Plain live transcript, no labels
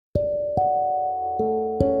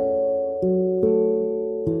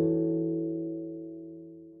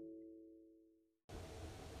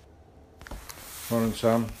Morning,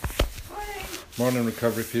 Sam. Morning. Morning,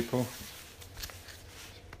 recovery people.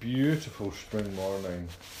 Beautiful spring morning.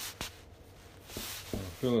 I'm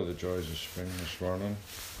full of the joys of spring this morning.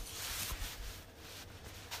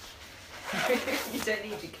 You don't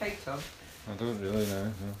need your coat on. I don't really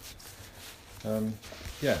know. No.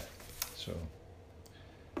 Yeah, so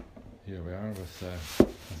here we are with, I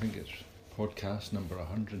think it's podcast number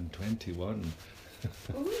 121.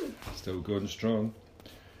 Ooh. Still going strong.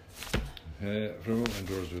 From Open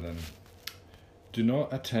Doors Within. Do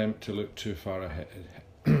not attempt to look too far ahead.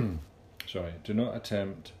 Do not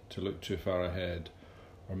attempt to look too far ahead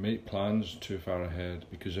or make plans too far ahead,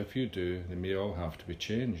 because if you do, they may all have to be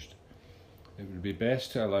changed. It would be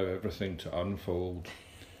best to allow everything to unfold.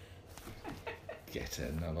 Get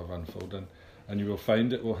in, I love unfolding. And you will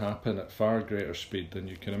find it will happen at far greater speed than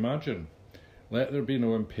you can imagine. Let there be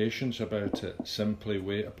no impatience about it. Simply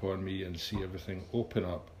wait upon me and see everything open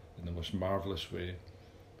up in the most marvellous way.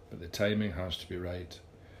 But the timing has to be right.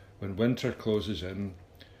 When winter closes in,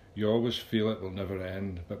 you always feel it will never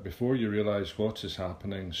end, but before you realise what is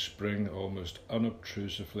happening, spring almost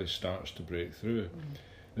unobtrusively starts to break through.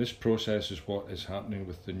 This process is what is happening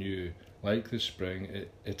with the new. Like the spring,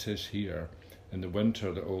 it is here. In the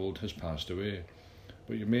winter, the old has passed away.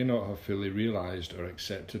 But you may not have fully realised or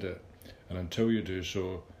accepted it, and until you do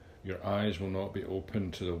so, your eyes will not be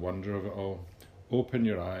open to the wonder of it all. Open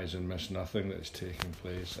your eyes and miss nothing that is taking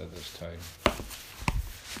place at this time.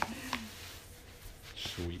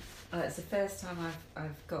 Sweet. It's the first time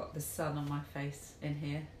I've got the sun on my face in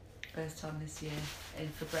here. First time this year in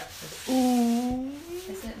for breakfast. Ooh.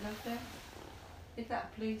 Isn't it lovely? Is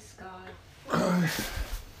that blue sky?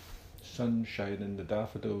 Sun shining, the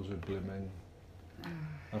daffodils are blooming.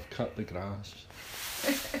 I've cut the grass.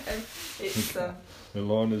 It's The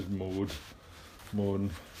lawn is mown.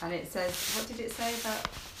 and it says, what did it say about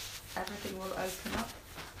everything will open up?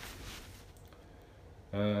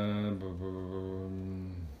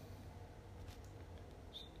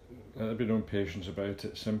 Let there be no impatience about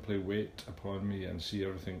it. Simply wait upon me and see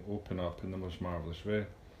everything open up in the most marvellous way.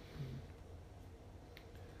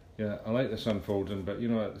 Yeah, I like this unfolding, but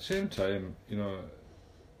at the same time,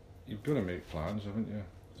 you've got to make plans, haven't you?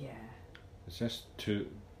 Yeah. It's just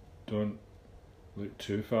don't look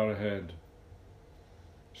too far ahead.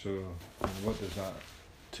 So, what does that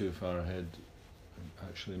too far ahead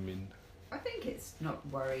actually mean? I think it's not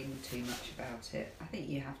worrying too much about it. I think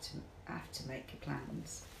you have to make your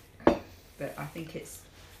plans, but I think it's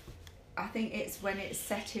when it's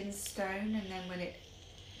set in stone, and then when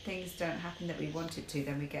things don't happen that we want it to,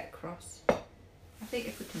 then we get cross. I think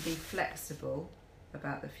if we can be flexible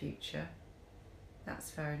about the future, that's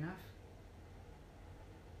fair enough.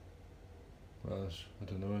 Well, I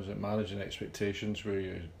don't know, is it managing expectations where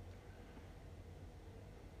you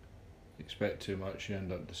expect too much, you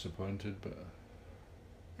end up disappointed, but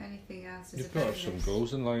Anything else is you've got a to have some bonus.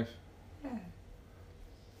 goals in life. Yeah.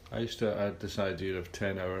 I had this idea of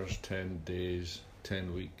 10 hours, 10 days,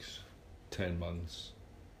 10 weeks, 10 months,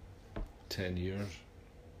 10 years.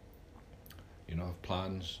 Have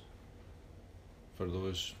plans for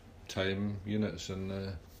those time units,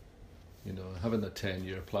 and having a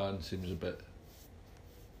 10-year plan seems a bit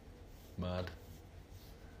mad,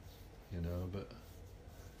 but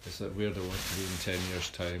it's like, where do I want to be in 10 years'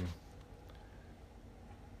 time?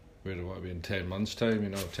 Where do I want to be in 10 months'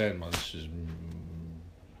 time? 10 months is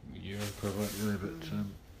a year equivalent, really, but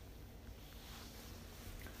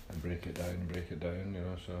and break it down,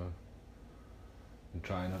 so and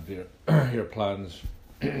try and have your plans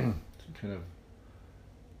kind of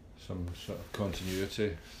some sort of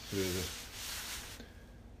continuity through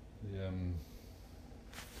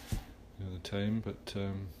the time, but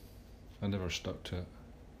I never stuck to it.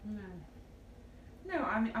 No.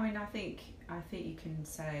 I mean, I think you can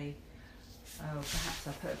say, oh, perhaps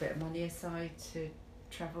I put a bit of money aside to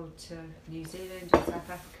travel to New Zealand or South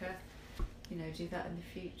Africa. Do that in the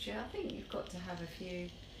future. I think you've got to have a few.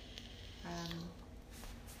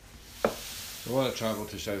 I want to travel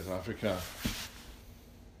to South Africa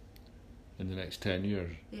in the next 10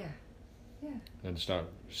 years. Yeah. And start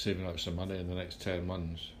saving up some money in the next 10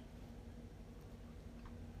 months.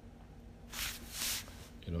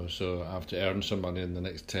 So I have to earn some money in the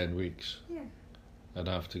next 10 weeks. Yeah. I'd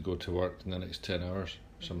have to go to work in the next 10 hours,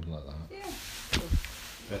 something like that. Yeah.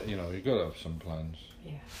 But, you've got to have some plans.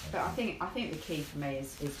 Yeah. But I think the key for me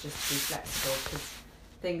is just to be flexible, because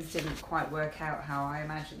things didn't quite work out how I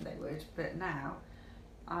imagined they would. But now,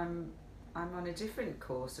 I'm on a different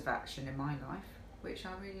course of action in my life, which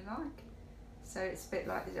I really like. So it's a bit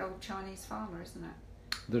like the old Chinese farmer, isn't it?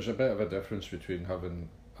 There's a bit of a difference between having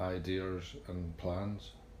ideas and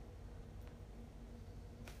plans.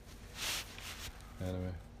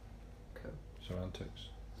 Anyway, Cool. semantics.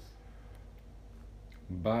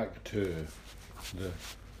 Back to the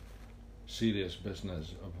serious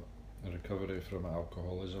business of the recovery from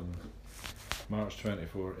alcoholism. March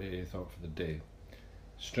 24, AA thought for the day.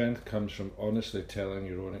 Strength comes from honestly telling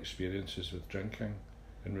your own experiences with drinking.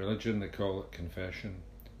 In religion they call it confession.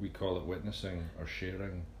 We call it witnessing or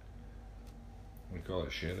sharing. We call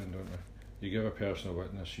it sharing, don't we? You give a personal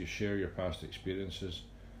witness, you share your past experiences,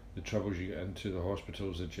 the troubles you get into, the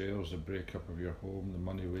hospitals, the jails, the breakup of your home, the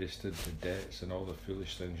money wasted, the debts and all the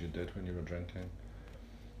foolish things you did when you were drinking.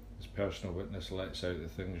 This personal witness lets out the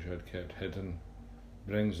things you had kept hidden,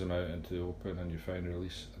 brings them out into the open, and you find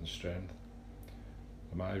release and strength.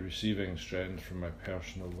 Am I receiving strength from my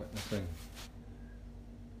personal witnessing?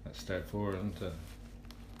 That's step 4, isn't it?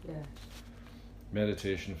 Yeah.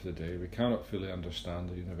 Meditation for the day. We cannot fully understand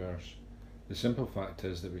the universe. The simple fact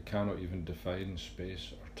is that we cannot even define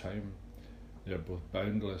space or time. They are both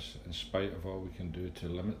boundless in spite of all we can do to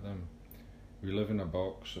limit them. We live in a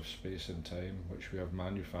box of space and time which we have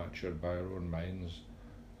manufactured by our own minds,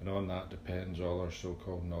 and on that depends all our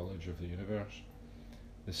so-called knowledge of the universe.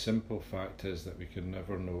 The simple fact is that we can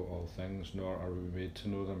never know all things, nor are we made to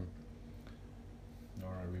know them.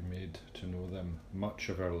 Much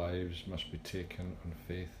of our lives must be taken on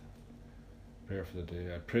faith. Prayer for the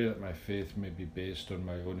day. I pray that my faith may be based on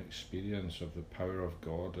my own experience of the power of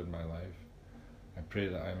God in my life. I pray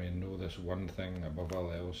that I may know this one thing above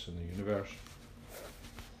all else in the universe.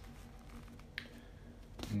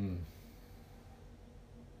 We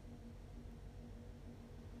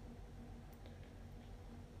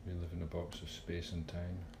live in a box of space and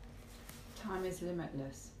time. Time is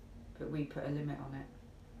limitless, but we put a limit on it.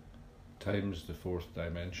 Time's the 4th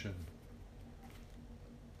dimension.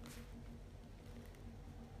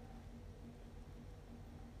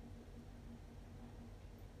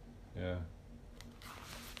 Yeah.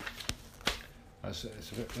 That's a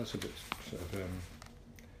bit sort of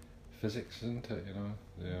physics, isn't it? You know,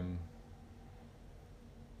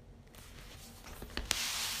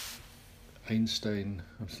 Einstein.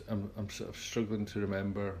 I'm sort of struggling to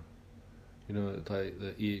remember. You know, like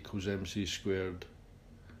the E equals MC squared.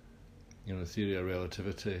 You know, the theory of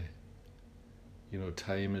relativity. You know,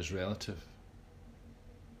 time is relative.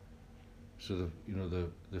 So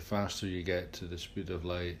the faster you get to the speed of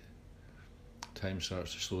light, time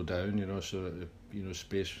starts to slow down. You know, so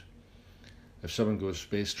space. If someone goes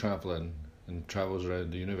space traveling and travels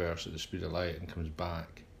around the universe at the speed of light and comes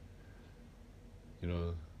back, you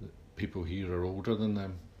know, people here are older than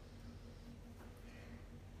them.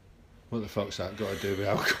 What the fuck's that got to do with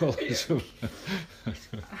alcoholism?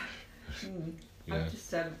 Yeah.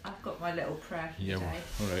 I've got my little prayer for the day.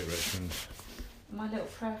 All right, Richmond. My little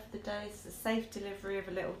prayer for the day is the safe delivery of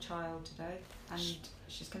a little child today, and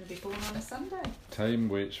she's going to be born on a Sunday. Time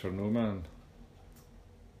waits for no man.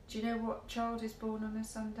 Do you know what child is born on a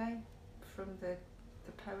Sunday from the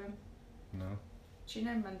poem? No. Do you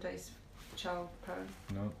know Monday's child poem?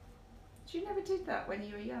 No. You never did that when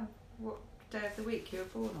you were young? What day of the week you were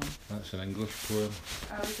born on? That's an English poem.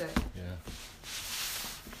 Oh, is it? Yeah.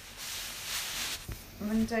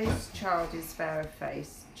 Monday's child is fair of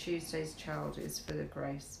face, Tuesday's child is full of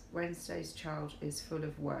grace, Wednesday's child is full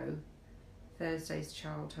of woe, Thursday's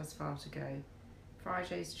child has far to go,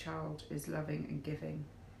 Friday's child is loving and giving,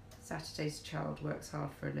 Saturday's child works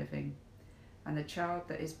hard for a living, and the child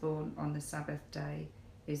that is born on the Sabbath day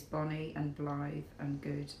is bonny and blithe and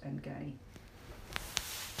good and gay.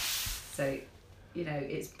 So, you know,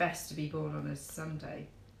 it's best to be born on a Sunday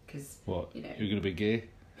because what? You know, you're going to be gay?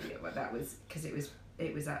 Yeah, well, that was because it was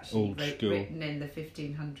actually written in the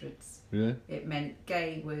 1500s. Yeah. It meant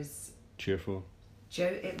gay was cheerful.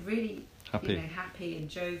 It really happy. You know, happy and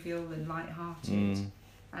jovial and light-hearted.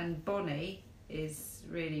 And bonny is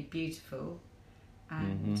really beautiful,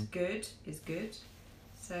 and good is good.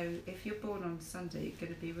 So if you're born on Sunday, you're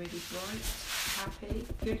going to be really bright, happy,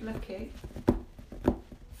 good-looking.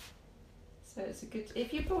 So it's a good.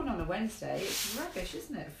 If you're born on a Wednesday, it's rubbish,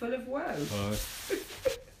 isn't it? Full of woe.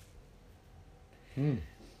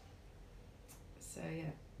 So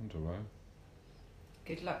yeah. Wonder why.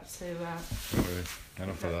 Good luck to. Anyway,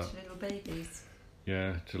 enough of that. To little babies.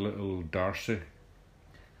 Yeah, to little Darcy.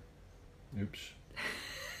 Oops.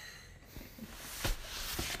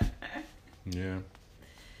 Yeah.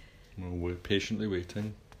 We're patiently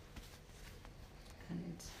waiting.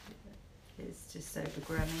 And it's just sober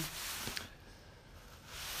granny.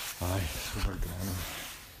 Aye, sober granny.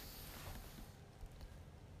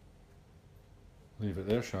 Leave it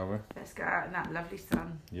there, shall we? Let's go out in that lovely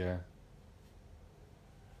sun. Yeah.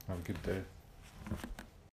 Have a good day.